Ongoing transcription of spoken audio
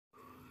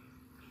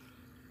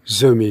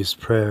Zoomi's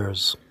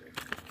prayers,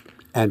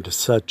 and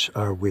such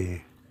are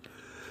we.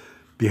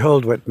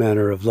 Behold what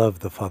manner of love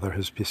the Father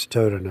has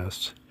bestowed on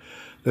us,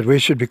 that we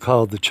should be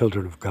called the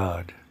children of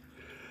God,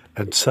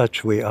 and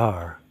such we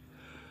are.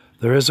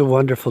 There is a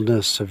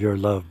wonderfulness of your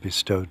love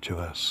bestowed to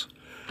us,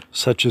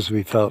 such as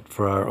we felt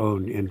for our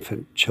own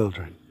infant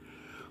children,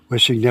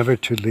 wishing never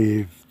to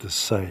leave the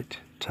sight,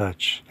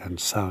 touch, and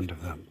sound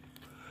of them.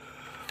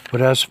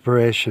 What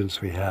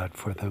aspirations we had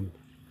for them.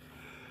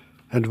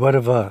 And what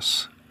of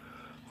us?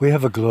 We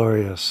have a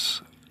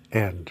glorious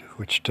end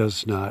which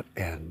does not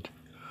end.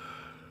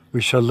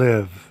 We shall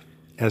live,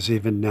 as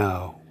even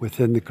now,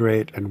 within the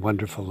great and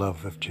wonderful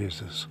love of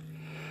Jesus,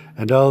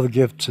 and all the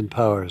gifts and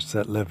powers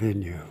that live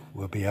in you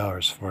will be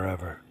ours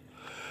forever.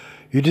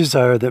 You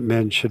desire that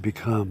men should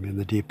become, in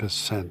the deepest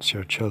sense,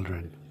 your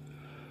children.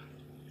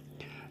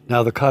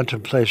 Now the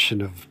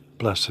contemplation of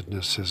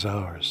blessedness is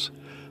ours,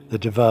 the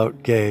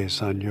devout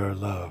gaze on your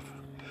love,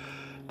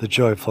 the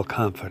joyful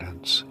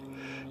confidence.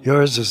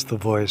 Yours is the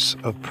voice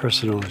of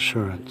personal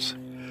assurance.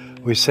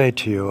 We say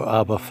to you,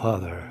 Abba,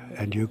 Father,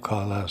 and you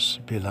call us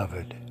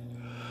beloved.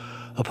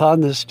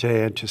 Upon this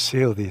day, and to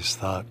seal these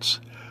thoughts,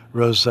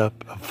 rose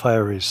up a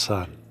fiery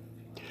sun,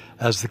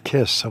 as the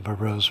kiss of a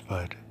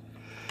rosebud.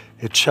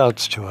 It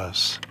shouts to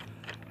us,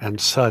 and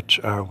such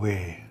are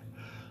we,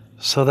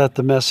 so that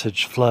the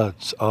message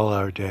floods all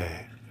our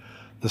day,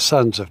 the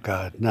sons of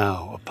God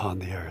now upon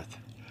the earth,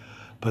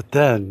 but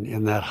then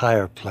in that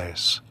higher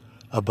place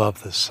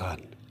above the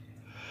sun.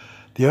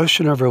 The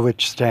ocean over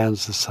which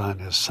stands the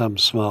sun is some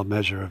small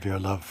measure of your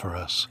love for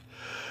us.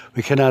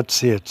 We cannot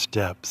see its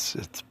depths,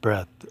 its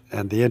breadth,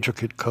 and the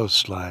intricate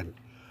coastline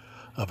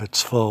of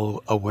its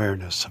full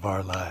awareness of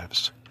our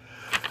lives.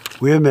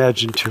 We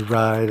imagine to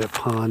ride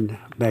upon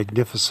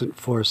magnificent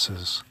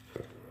forces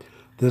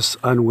this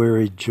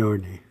unwearied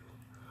journey.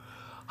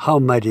 How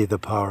mighty the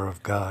power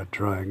of God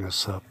drawing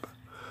us up.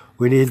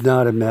 We need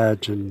not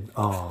imagine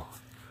all,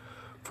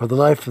 for the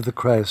life of the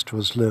Christ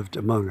was lived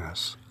among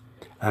us,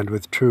 and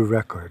with true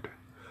record,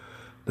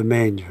 the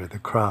manger, the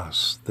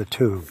cross, the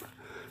tomb,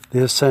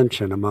 the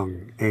ascension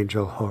among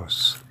angel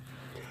hosts.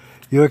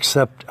 You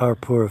accept our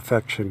poor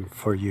affection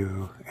for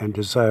you and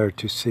desire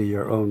to see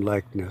your own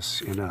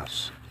likeness in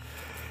us.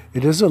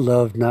 It is a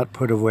love not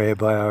put away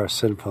by our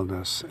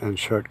sinfulness and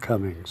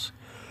shortcomings.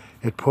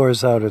 It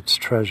pours out its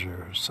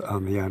treasures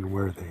on the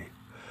unworthy.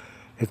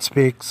 It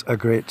speaks a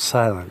great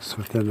silence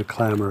within the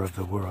clamor of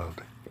the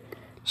world,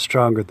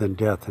 stronger than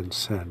death and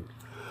sin,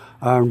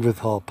 armed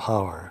with all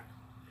power,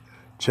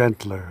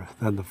 gentler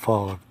than the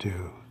fall of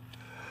dew,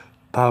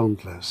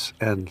 boundless,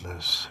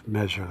 endless,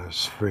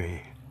 measureless,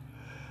 free.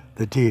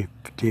 The deep,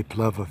 deep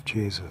love of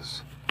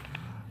Jesus.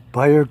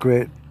 By your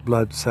great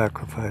blood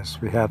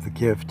sacrifice, we have the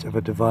gift of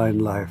a divine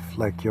life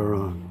like your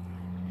own.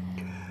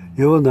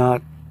 You will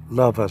not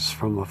love us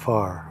from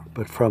afar,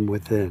 but from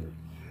within.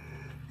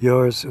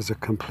 Yours is a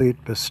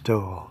complete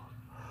bestowal.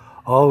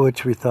 All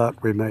which we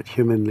thought we might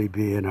humanly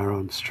be in our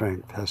own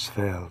strength has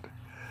failed,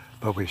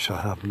 but we shall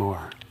have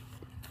more.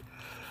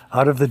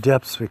 Out of the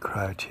depths we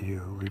cry to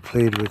you, we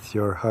plead with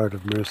your heart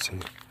of mercy,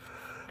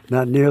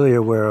 not nearly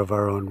aware of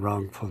our own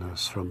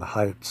wrongfulness. From the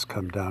heights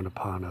come down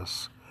upon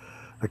us,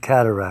 the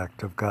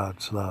cataract of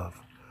God's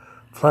love,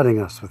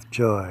 flooding us with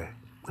joy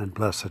and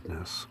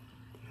blessedness.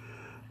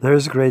 There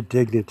is great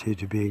dignity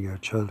to being your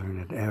children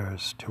and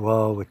heirs to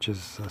all which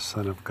is the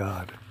Son of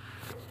God.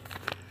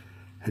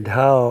 And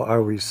how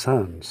are we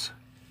sons?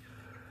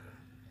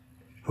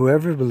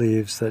 Whoever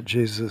believes that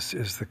Jesus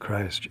is the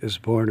Christ is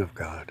born of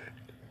God.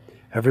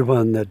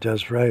 Everyone that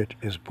does right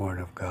is born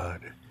of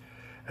God.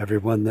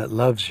 Everyone that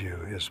loves you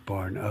is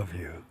born of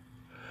you.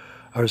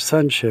 Our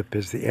sonship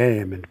is the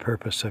aim and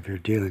purpose of your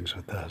dealings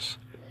with us,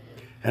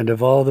 and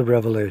of all the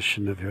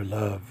revelation of your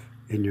love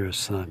in your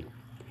Son.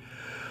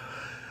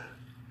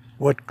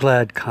 What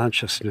glad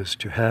consciousness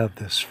to have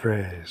this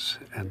phrase,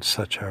 and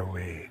such are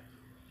we.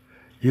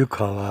 You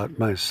call out,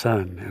 my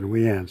Son, and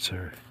we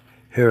answer,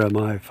 here am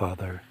I,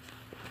 Father.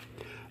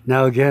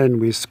 Now again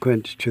we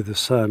squint to the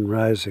sun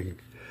rising,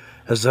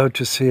 as though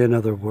to see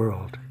another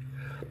world.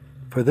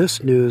 For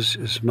this news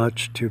is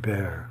much to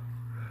bear.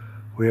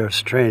 We are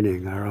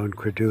straining our own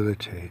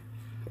credulity.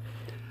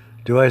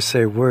 Do I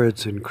say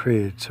words and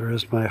creeds, or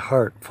is my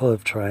heart full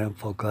of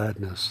triumphal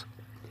gladness?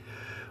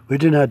 We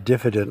do not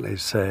diffidently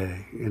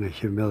say, in a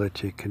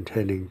humility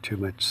containing too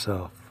much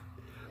self,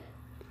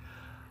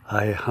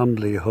 I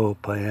humbly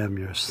hope I am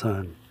your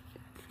son.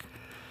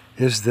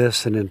 Is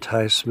this an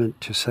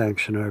enticement to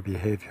sanction our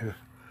behavior?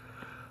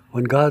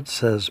 When God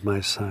says, my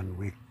son,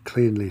 we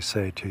cleanly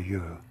say to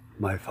you,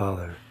 my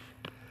Father.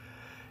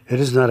 It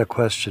is not a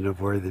question of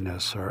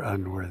worthiness or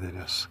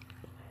unworthiness.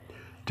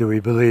 Do we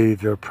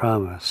believe your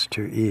promise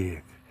to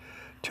Eve,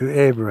 to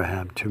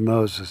Abraham, to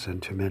Moses,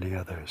 and to many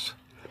others?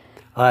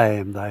 I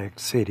am thy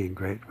exceeding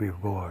great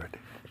reward.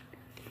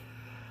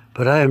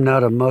 But I am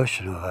not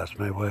emotional as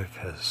my wife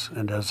is,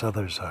 and as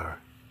others are.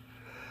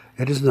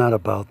 It is not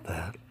about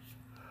that.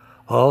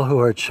 All who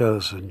are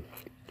chosen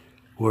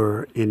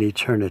were in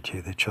eternity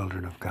the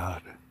children of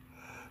God.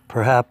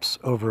 Perhaps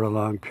over a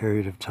long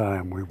period of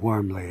time we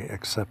warmly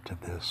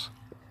accepted this.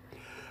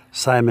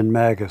 Simon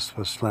Magus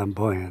was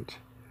flamboyant.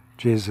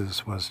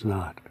 Jesus was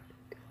not.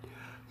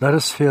 Let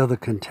us feel the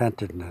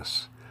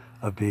contentedness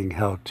of being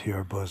held to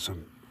your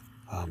bosom.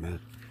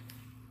 Amen.